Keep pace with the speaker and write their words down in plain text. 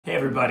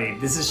everybody,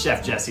 this is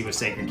Chef Jesse with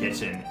Sacred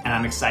Kitchen, and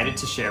I'm excited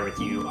to share with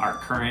you our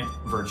current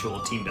virtual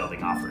team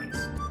building offerings.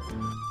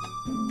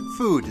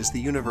 Food is the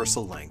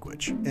universal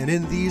language, and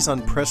in these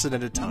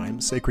unprecedented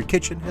times, Sacred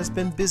Kitchen has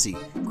been busy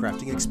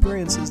crafting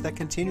experiences that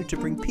continue to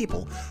bring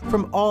people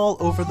from all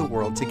over the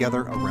world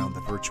together around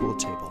the virtual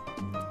table.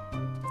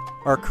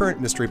 Our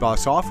current mystery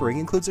box offering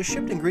includes a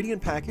shipped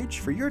ingredient package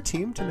for your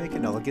team to make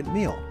an elegant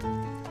meal.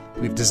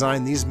 We've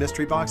designed these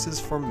mystery boxes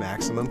for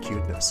maximum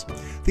cuteness.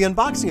 The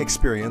unboxing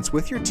experience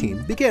with your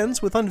team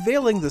begins with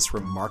unveiling this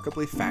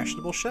remarkably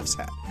fashionable chef's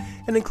hat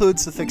and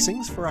includes the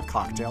fixings for a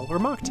cocktail or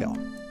mocktail.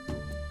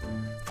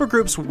 For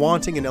groups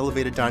wanting an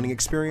elevated dining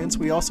experience,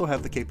 we also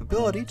have the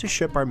capability to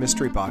ship our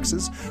mystery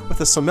boxes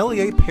with a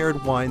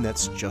sommelier-paired wine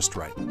that's just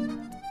right.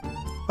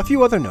 A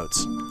few other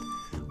notes.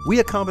 We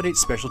accommodate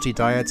specialty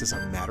diets as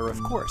a matter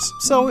of course,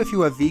 so if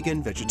you have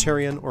vegan,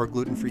 vegetarian, or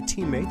gluten-free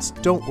teammates,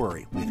 don't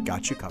worry, we've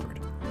got you covered.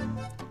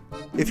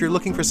 If you're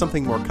looking for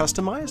something more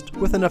customized,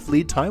 with enough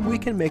lead time, we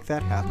can make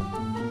that happen.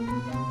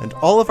 And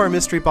all of our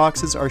mystery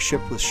boxes are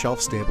shipped with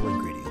shelf-stable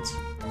ingredients.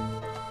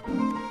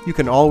 You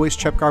can always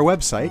check our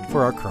website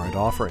for our current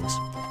offerings.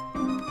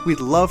 We'd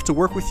love to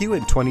work with you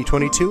in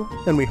 2022,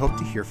 and we hope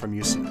to hear from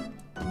you soon.